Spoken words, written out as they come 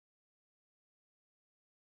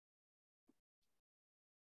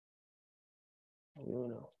You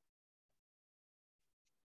know.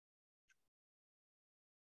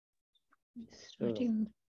 Starting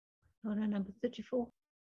Surah number 34.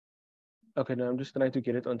 Okay, now I'm just trying to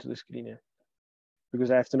get it onto the screen here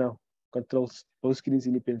because I have to now control both screens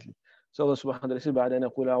independently. So Allah subhanahu wa ta'ala says بعد أن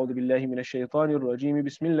أقول أعوذ بالله من الشيطان الرجيم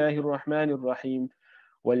بسم الله الرحمن الرحيم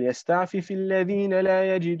وليستعفف الذين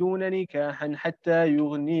لا يجدون نكاحا حتى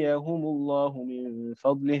يغنيهم الله من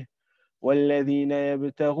فضله والذين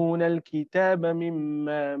يبتغون الكتاب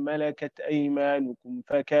مما ملكت أيمانكم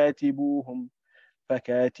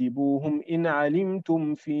فكاتبوهم إن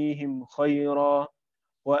علمتم فيهم خيرا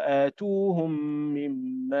وآتوهم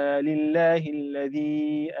مما لله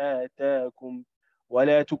الذي آتاكم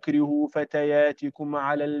ولا تكرهوا فتياتكم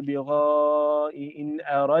على البغاء إن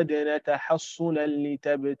أردنا تحصنا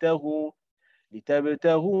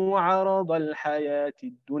لتبتغوا عرض الحياة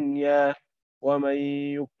الدنيا ومن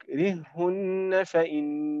يكرههن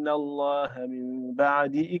فإن الله من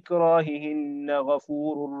بعد إكراههن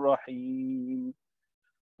غفور رحيم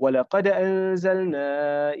ولقد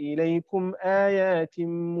أنزلنا إليكم آيات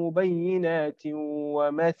مبينات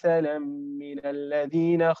ومثلا من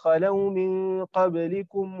الذين خلوا من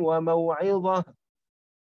قبلكم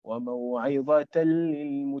وموعظة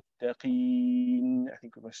للمتقين. I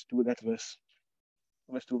think we must do that verse.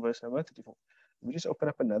 We must do verse number 34. Let me just open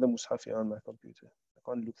up another mushaf here on my computer. I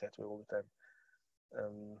can't look that way all the time.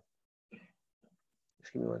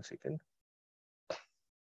 Just give me 1 second.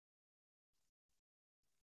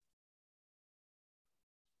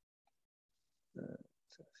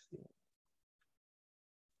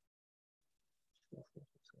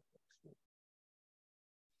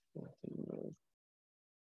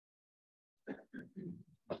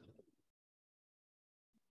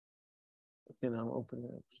 Okay, now I'm opening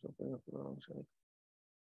up. Just opening up the wrong side.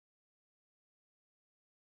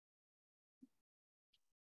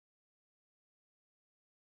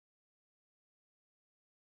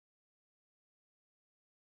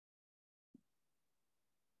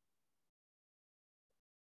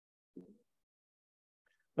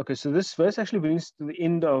 Okay, so this verse actually brings to the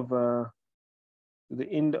end of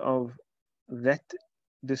that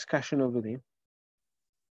discussion over there.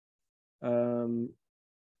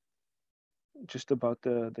 Just about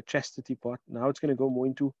the chastity part. Now it's going to go more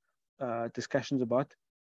into discussions about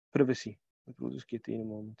privacy. But we'll just get there in a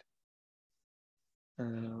moment.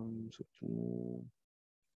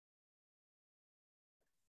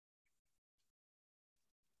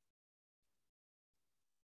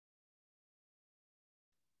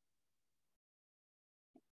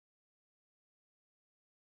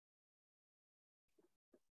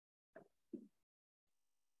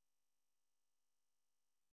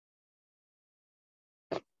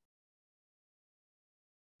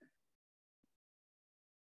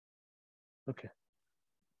 Okay.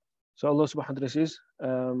 So Allah subhanahu wa ta'ala says,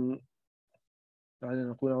 بعد أن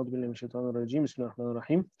نقول أعوذ بالله من الشيطان الرجيم بسم الله الرحمن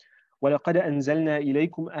الرحيم ولقد أنزلنا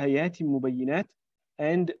إليكم آيات مبينات,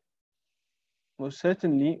 and most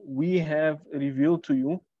certainly we have revealed to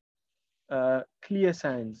you clear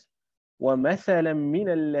signs ومثلا من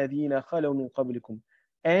الذين خلوا من قبلكم,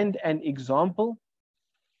 and an example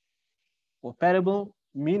or parable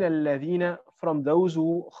من الذين, from those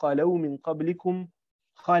who خلوا من قبلكم.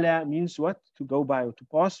 خلا means what? To go by or to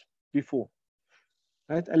pass before.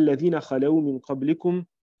 Right? الذين خلوا من قبلكم,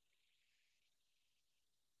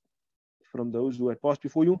 from those who had passed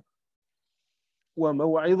before you.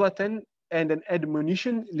 وموعظة, and an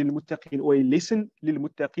admonition للمتقين, or a lesson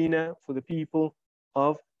للمتقين, for the people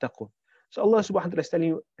of taqwa. So Allah subhanahu wa ta'ala is telling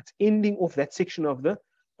you, it's ending off that section of the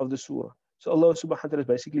surah. So Allah subhanahu wa ta'ala is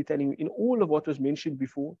basically telling you, in all of what was mentioned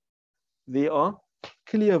before, there are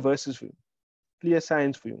clear verses for you, clear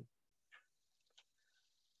signs for you.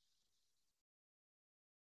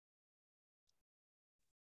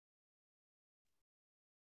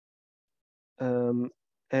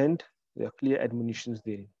 And there are clear admonitions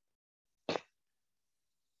there.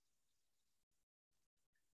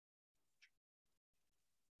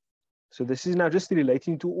 So this is now just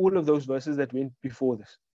relating to all of those verses that went before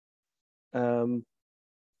this. Allah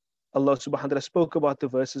subhanahu wa ta'ala spoke about the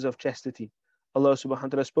verses of chastity. Allah subhanahu wa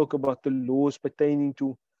ta'ala spoke about the laws pertaining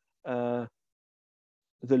to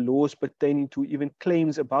even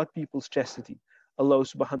claims about people's chastity. Allah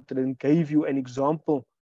subhanahu wa ta'ala gave you an example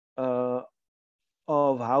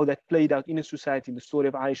of how that played out in a society, in the story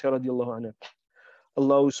of Aisha radiallahu anha.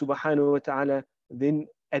 Allah subhanahu wa ta'ala then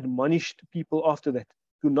admonished people after that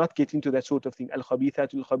to not get into that sort of thing.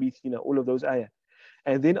 Al-khabithatul khabithina, all of those ayah.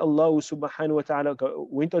 And then Allah subhanahu wa ta'ala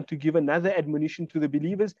went on to give another admonition to the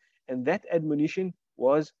believers, and that admonition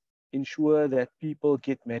was ensure that people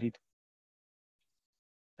get married.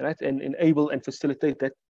 right? And enable and facilitate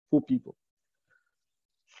that for people.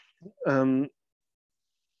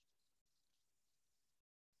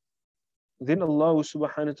 Then Allah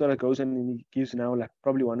subhanahu wa ta'ala goes and he gives now like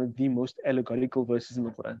probably one of the most allegorical verses in the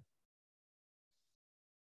Quran.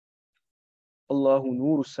 Allahu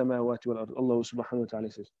nuru samawati wal ard. Allah subhanahu wa ta'ala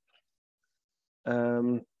says.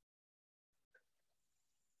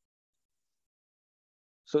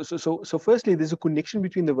 So firstly, there's a connection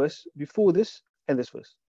between the verse before this and this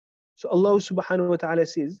verse. So Allah subhanahu wa ta'ala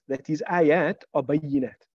says that his ayat are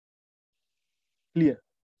bayyinat, clear.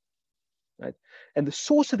 Right? And the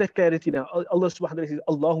source of that clarity now, Allah subhanahu wa ta'ala says,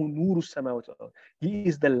 Allahu nuru samawati wal ard. He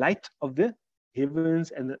is the light of the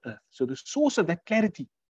heavens and the earth. So the source of that clarity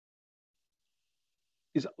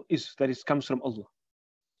is that it comes from Allah.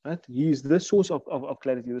 Right? He is the source of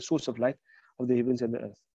clarity, the source of light of the heavens and the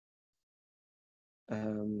earth.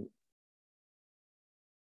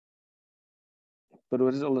 But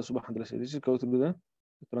what does Allah subhanahu wa ta'ala say? Let's just go through the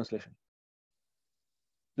translation.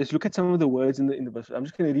 Let's look at some of the words in the verse. I'm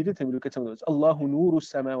just going to read it and we look at some of the words. Allahu nuru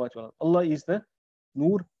samawati wal ard. Allah is the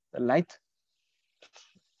nur, the light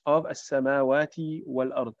of as-samawati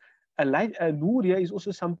wal ard. A nur here is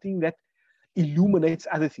also something that illuminates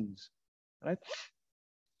other things, right?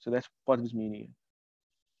 So that's part of his meaning.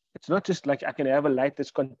 It's not just like I can have a light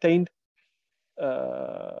that's contained,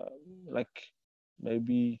 like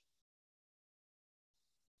maybe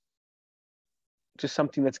just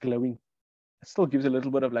something that's glowing. It still gives a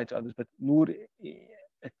little bit of light to others, but nur,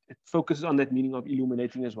 it focuses on that meaning of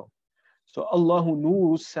illuminating as well. So Allahu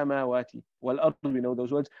nuru samawati wal ard, we know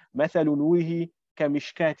those words. Mathalu nurihi ka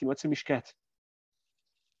mishkatin. What's a mishkat?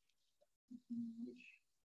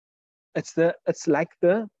 It's like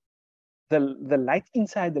the light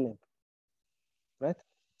inside the lamp, right?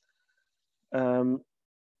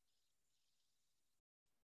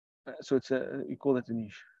 So it's you call it a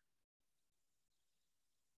niche.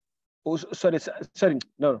 Oh, sorry,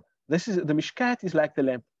 no. This is the mishkat is like the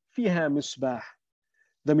lamp. Fiha misbah.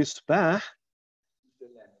 The misbah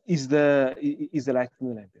is the light in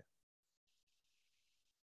the lamp.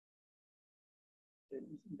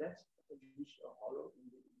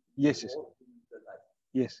 Yes.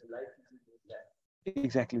 Yes.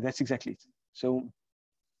 Exactly. That's exactly it. So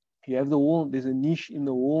you have the wall. There's a niche in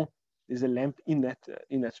the wall. There's a lamp in that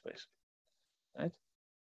space, right?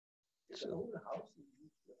 So,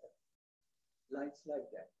 lights like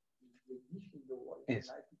that.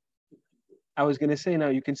 Yes. I was going to say now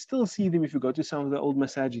you can still see them if you go to some of the old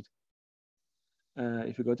masajid.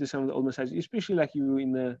 If you go to some of the old masajid, especially like you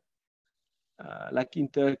in the like in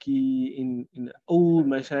Turkey, in old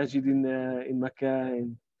masajid in Mecca,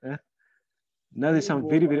 and now there's some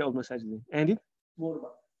very, very old masajid. And in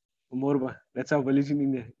Morba. That's our village in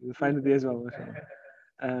India. You'll find it there as well.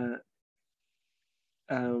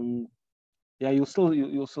 Yeah, you'll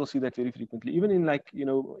still see that very frequently. Even in like,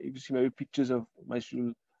 if you see maybe pictures of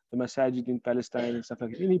the masajid in Palestine and stuff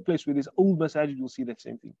like that. Any place where there's old masajid, you'll see that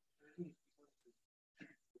same thing.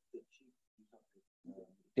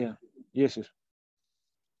 Yeah. Yes.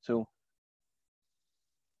 So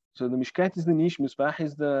the mishkat is the niche, misbah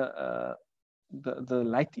is the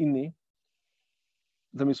light in there.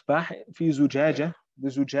 The misbah fi zujaja. The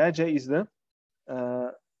zujaja is the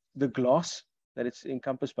glass that it's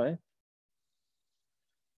encompassed by.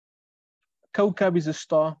 Kawkab is a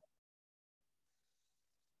star.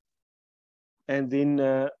 And then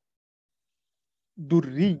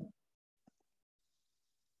durri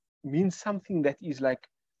means something that is like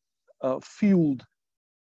fueled.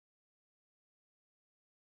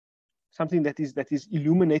 Something that is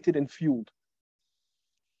illuminated and fueled.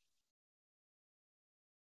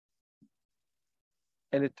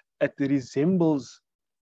 And it resembles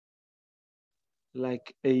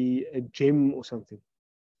like a gem or something.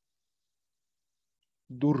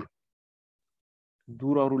 Durarul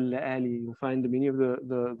La'ali. You find many of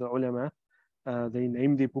the ulama, they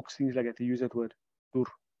name their books things like that. They use that word, dur.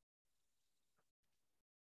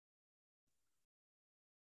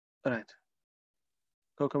 Right.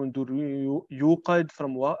 Kawkab dur yuqad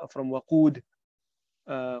from waqud.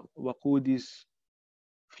 Waqud is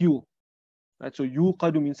fuel. Right. So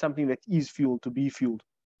yuqadu means something that is fueled, to be fueled.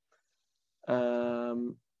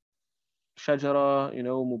 Shajara,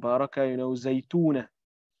 mubaraka, zaytuna.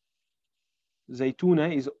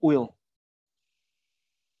 Zaytuna is oil.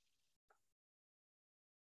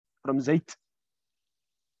 From zayt.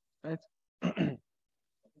 Right?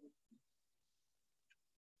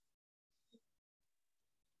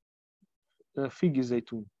 Fig is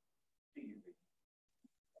zaytun.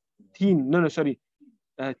 Teen, no, sorry.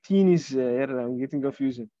 Teen is, I'm getting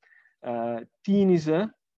confused. Teen is a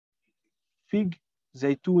fig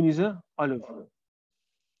Zaytun is a olive.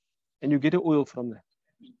 And you get the oil from that.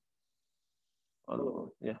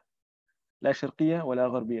 Yeah. لا شرقية ولا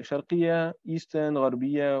غربية. شرقية eastern,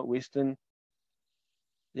 غربية western.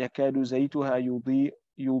 يكاد زيتها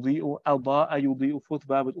يضيء أضاء يضيء fourth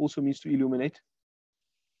verb, it also means to illuminate.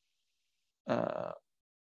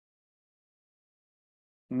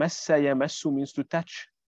 مس يمس means to touch.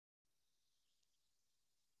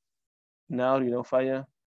 Now you know fire.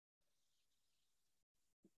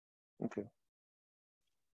 Okay.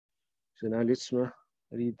 So now let's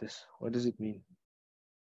read this. What does it mean?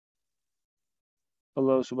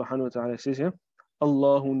 Allah subhanahu wa ta'ala says here,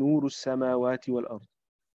 Allahu nuru samawati wal ard.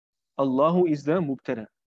 Allahu is the mubtada.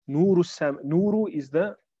 Nuru is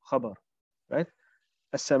the khabar. Right?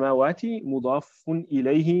 السماوات مضاف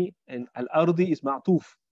إليه and الأرض is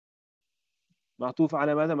معطوف. معطوف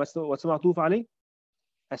على ماذا؟ What's معطوف عليه؟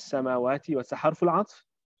 السماوات. What's حرف العطف?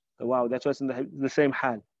 Wow, that's what's in the same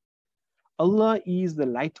حال. Allah is the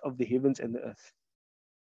light of the heavens and the earth.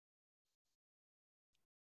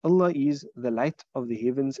 Allah is the light of the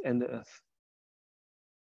heavens and the earth.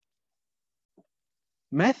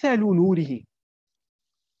 مثل نوره.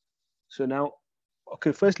 So now,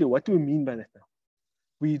 okay, firstly, what do we mean by that now?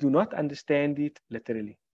 We do not understand it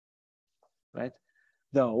literally, right?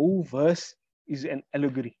 The whole verse is an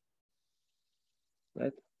allegory,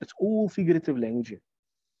 right? It's all figurative language here.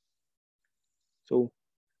 So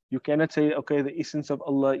you cannot say, okay, the essence of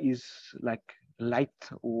Allah is like light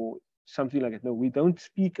or something like that. No, we don't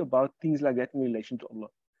speak about things like that in relation to Allah.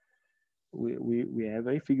 We have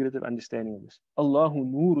a figurative understanding of this. Allahu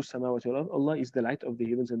nuru samawati wal ard. Allah is the light of the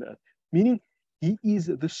heavens and the earth. Meaning, He is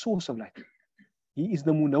the source of light. He is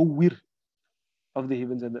the munawwir of the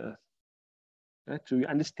heavens and the earth. Right? So you're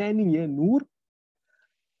understanding here, nur,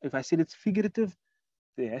 if I said it's figurative,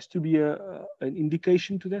 there has to be an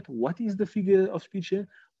indication to that. What is the figure of speech here?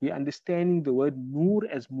 We're understanding the word nur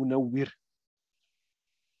as munawwir.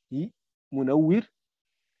 Munawwir.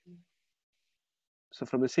 So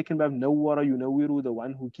from the second bab, nawwara yunawwiru, the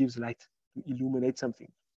one who gives light, to illuminate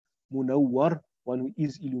something. Munawwar, one who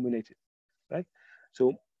is illuminated. Right?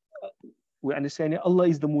 So we understand Allah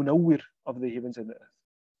is the munawwir of the heavens and the earth.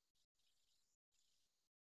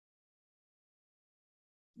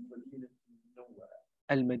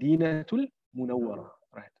 Al-Madinatul Munawwara,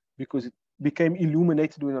 right? Because it became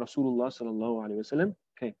illuminated when Rasulullah sallallahu alaihi wasallam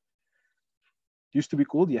came. It used to be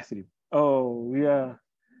called Yathrib. Oh, we are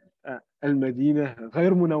Al-Madinah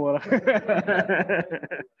غير منورة.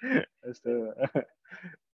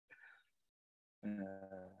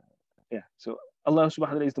 Yeah, so Allah subhanahu wa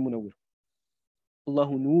ta'ala is the munawwir.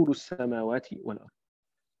 Allahu nuru samawati wal ard.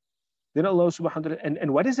 Then Allah subhanahu wa ta'ala,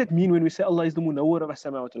 and what does that mean when we say Allah is the munawwir of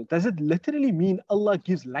as-samawati? Does it literally mean Allah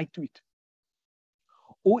gives light to it?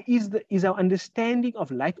 Or is our understanding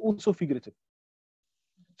of light also figurative?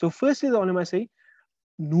 So firstly, the ulama say,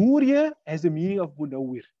 nur here has the meaning of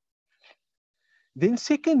munawwir. Then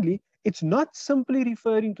secondly, it's not simply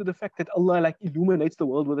referring to the fact that Allah like illuminates the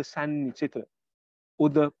world with the sun, etc. Or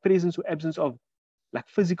the presence or absence of like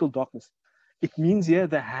physical darkness. It means here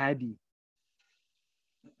the hadi,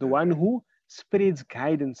 the one who spreads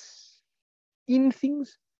guidance in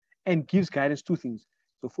things and gives guidance to things.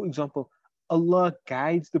 So for example, Allah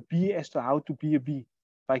guides the bee as to how to be a bee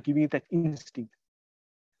by giving it that instinct.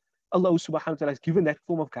 Allah subhanahu wa ta'ala has given that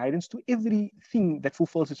form of guidance to everything that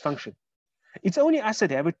fulfills its function. It's only us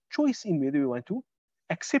that have a choice in whether we want to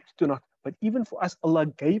accept it or not. But even for us, Allah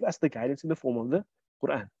gave us the guidance in the form of the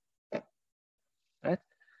Quran. Right?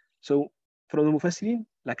 So from the Mufassirin,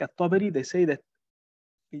 like At-Tabari, they say that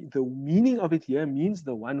the meaning of it here means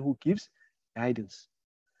the one who gives guidance.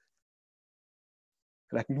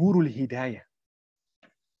 Like Nurul Hidayah.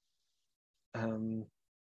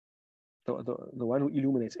 The one who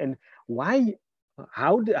illuminates. And why,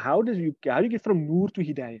 how do you get from Nur to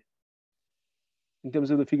Hidayah? In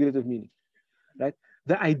terms of the figurative meaning. Right?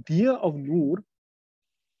 The idea of Nur,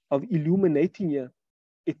 of illuminating here,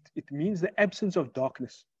 it means the absence of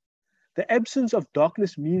darkness. The absence of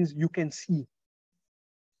darkness means you can see.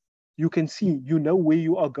 You can see, you know where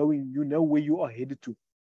you are going, you know where you are headed to.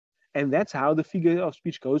 And that's how the figure of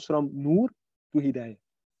speech goes from Nur to Hidayah.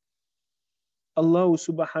 Allah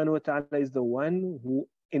subhanahu wa ta'ala is the one who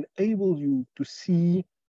enables you to see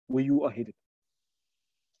where you are headed.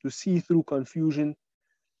 To see through confusion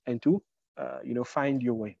and to find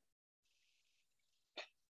your way.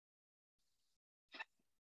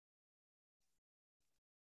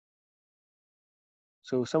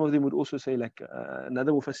 So some of them would also say, like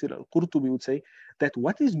another Mufassir al-Qurtubi would say, that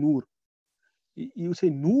what is Nur? You would say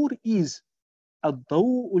Nur is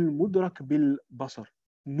ad-daw'ul mudrak bil basar.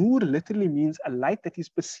 Nur literally means a light that is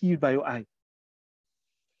perceived by your eye.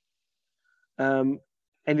 And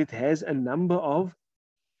it has a number of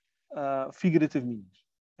figurative meanings.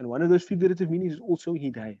 And one of those figurative meanings is also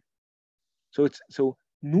hidayah. So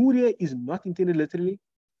Nur is not intended literally.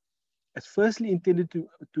 It's firstly intended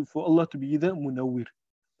for Allah to be the Munawwir.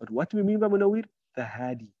 But what do we mean by Munawwir? The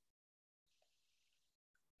Hadi.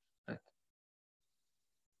 Right.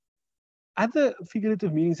 Other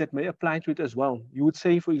figurative meanings that may apply to it as well. You would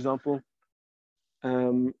say, for example,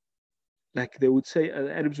 like they would say,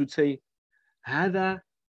 the Arabs would say, هذا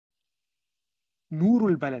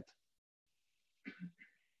نور البلد.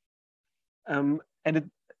 And it,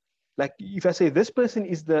 like if I say this person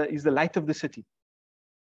is the light of the city,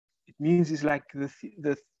 it means he's like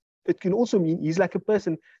it can also mean he's like a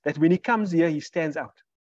person that when he comes here, he stands out.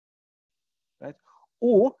 Right?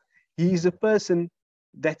 Or he is a person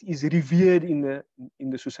that is revered in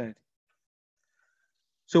the society.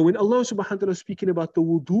 So when Allah subhanahu wa ta'ala is speaking about the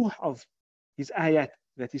wuduh of his ayat,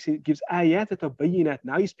 that he gives ayat that are bayinat,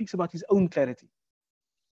 now he speaks about his own clarity.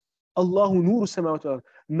 Allahu nuru samawati wal ard.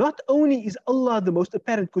 Not only is Allah the most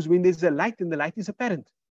apparent, because when there's a light, then the light is apparent.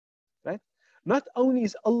 Right? Not only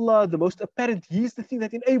is Allah the most apparent, He is the thing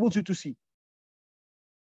that enables you to see.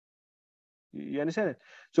 You understand it?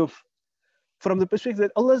 So from the perspective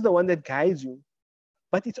that Allah is the one that guides you,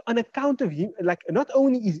 but it's on account of Him, like not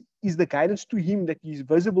only is the guidance to Him that He is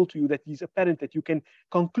visible to you, that He is apparent, that you can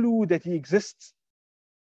conclude that He exists,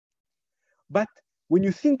 but when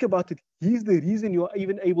you think about it, He is the reason you are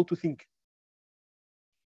even able to think.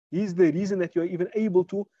 He is the reason that you are even able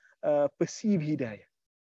to perceive Hidayah.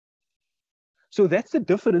 So that's the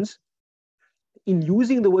difference in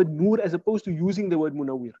using the word nur as opposed to using the word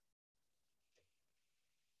munawwir.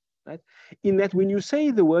 Right? In that when you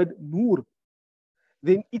say the word nur,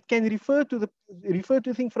 then it can refer to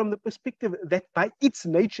the thing from the perspective that by its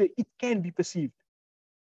nature it can be perceived.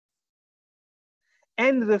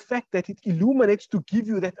 And the fact that it illuminates to give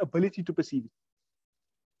you that ability to perceive it.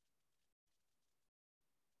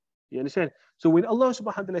 You understand? So when Allah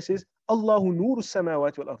subhanahu wa ta'ala says, Allahu nuru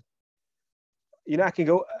samawati wal ard, I can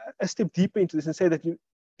go a step deeper into this and say that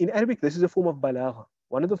in Arabic, this is a form of balagha.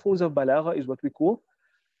 One of the forms of balagha is what we call,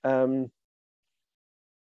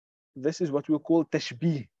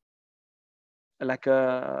 tashbih, like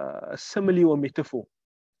a simile or metaphor.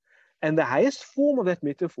 And the highest form of that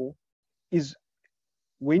metaphor is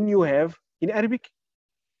when you have, in Arabic,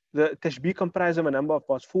 the tashbih comprises of a number of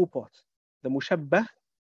parts, 4 parts. The mushabbah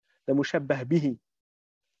bihi,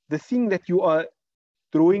 the thing that you are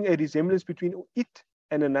drawing a resemblance between it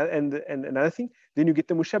and another thing. Then you get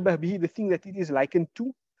the mushabbah bihi, the thing that it is likened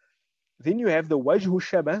to. Then you have the wajhu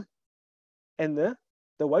shabah, and the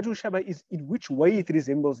wajhu shabah is in which way it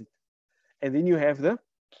resembles it. And then you have the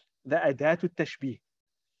adatu tashbih,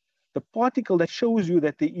 the particle that shows you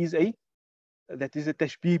that there is a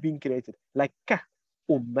tashbih being created, like ka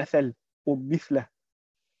or mathal or mithla.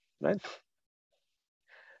 Right?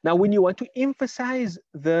 Now, when you want to emphasize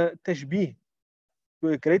the tashbih to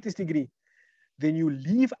the greatest degree, then you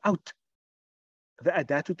leave out the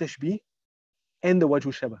adatu tashbih and the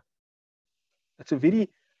wajhu shabah. That's a very,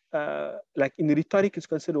 like in rhetoric, it's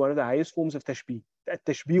considered one of the highest forms of tashbih,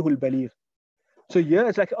 tashbihul baligh. So here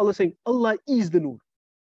it's like Allah saying, Allah is the nur.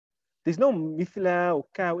 There's no mithla or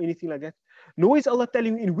ka or anything like that. Nor is Allah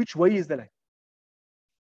telling you in which way is the light.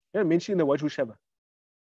 Mentioning the wajhu shabah.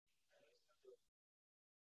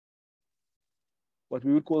 What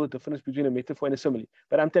we would call the difference between a metaphor and a simile.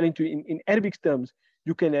 But I'm telling you, in Arabic terms,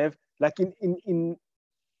 you can have, like in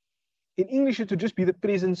English, it would just be the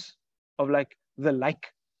presence of like the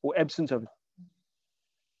like or absence of it.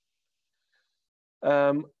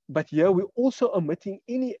 But here we're also omitting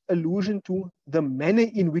any allusion to the manner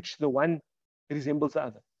in which the one resembles the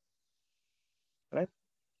other. Right?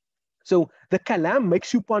 So the kalam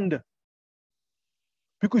makes you ponder.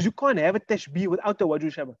 Because you can't have a tashbih without the wajhu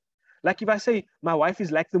shabah. Like if I say, my wife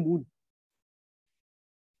is like the moon,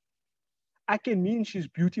 I can mean she's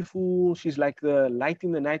beautiful, she's like the light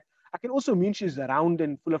in the night. I can also mean she's round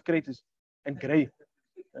and full of craters and gray.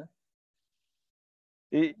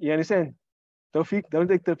 You understand? Tawfiq, don't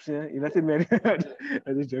take tips. You're not married.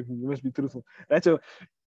 I'm just joking. You must be truthful. Right? So,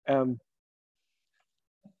 that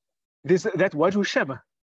wajhu shabah,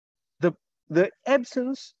 the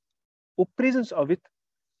absence or presence of it,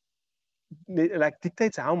 like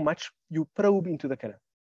dictates how much you probe into the kalam.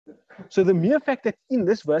 So the mere fact that in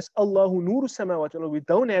this verse, Allahu nuru samawati wal ard, we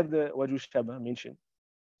don't have the wajhu shabah mentioned,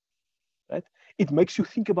 right? It makes you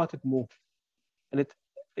think about it more, and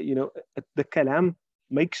the kalam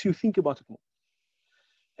makes you think about it more.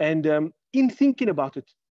 And in thinking about it,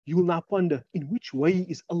 you will now ponder, in which way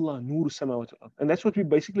is Allah Nur Samawati wal Ard? And that's what we're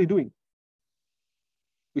basically doing.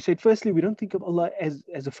 We said, firstly, we don't think of Allah as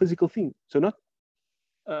a physical thing. So not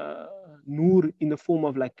Nur in the form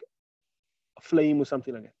of like a flame or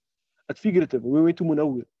something like that. It's figurative. We went to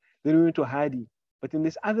Munawwir, then we went to Hadi. But then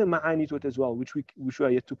there's other ma'ani to it as well, which we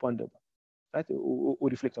are yet to ponder, right? Or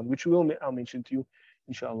reflect on, which I'll mention to you,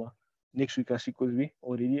 inshallah, next week, because we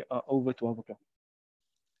already are over 12 o'clock.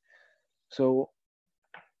 So,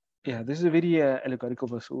 yeah, this is a very allegorical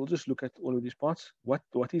verse. So we'll just look at all of these parts, what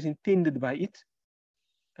is intended by it,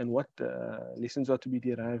 and what lessons are to be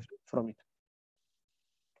derived from it.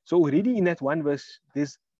 So already in that one verse,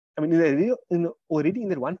 already in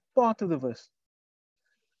that one part of the verse,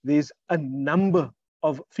 there's a number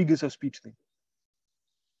of figures of speech thing.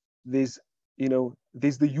 There's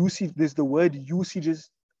the usage, there's the word usages,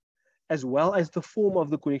 as well as the form of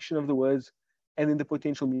the connection of the words, and then the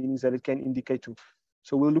potential meanings that it can indicate to.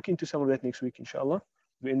 So we'll look into some of that next week, inshallah.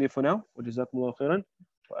 We end there for now. وجزاكم الله خيرا.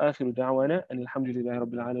 وآخر دعوانا أن الحمد لله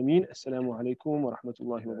رب العالمين. السلام عليكم ورحمة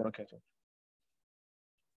الله وبركاته.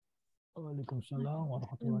 Walaikum salam wa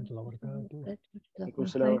rahmatullahi wa barakatuh.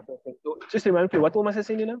 Just remember, what all must I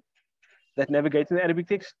say now? That navigate in the Arabic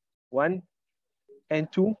text, 1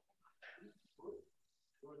 and 2.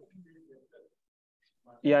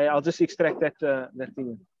 Yeah, I'll just extract that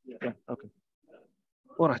thing. Yeah, okay.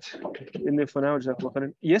 All right. In there for now.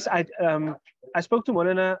 Yes, I spoke to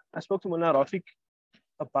Maulana Rafiq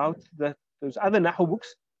about those other Nahu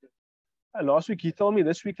books. Last week he told me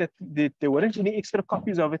this week that there weren't any extra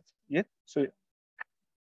copies of it yet. So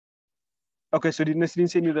okay, so didn't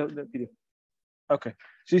send you the video. Okay.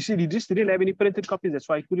 So you see, he just didn't have any printed copies. That's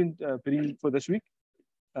why I couldn't bring for this week.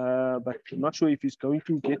 But I'm not sure if he's going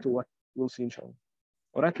to get or what. We'll see, inshallah.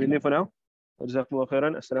 All right, we're there for now. Jazakumullah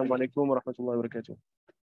khairan. Assalamu alaikum wa rahmatullahi wa barakatuh.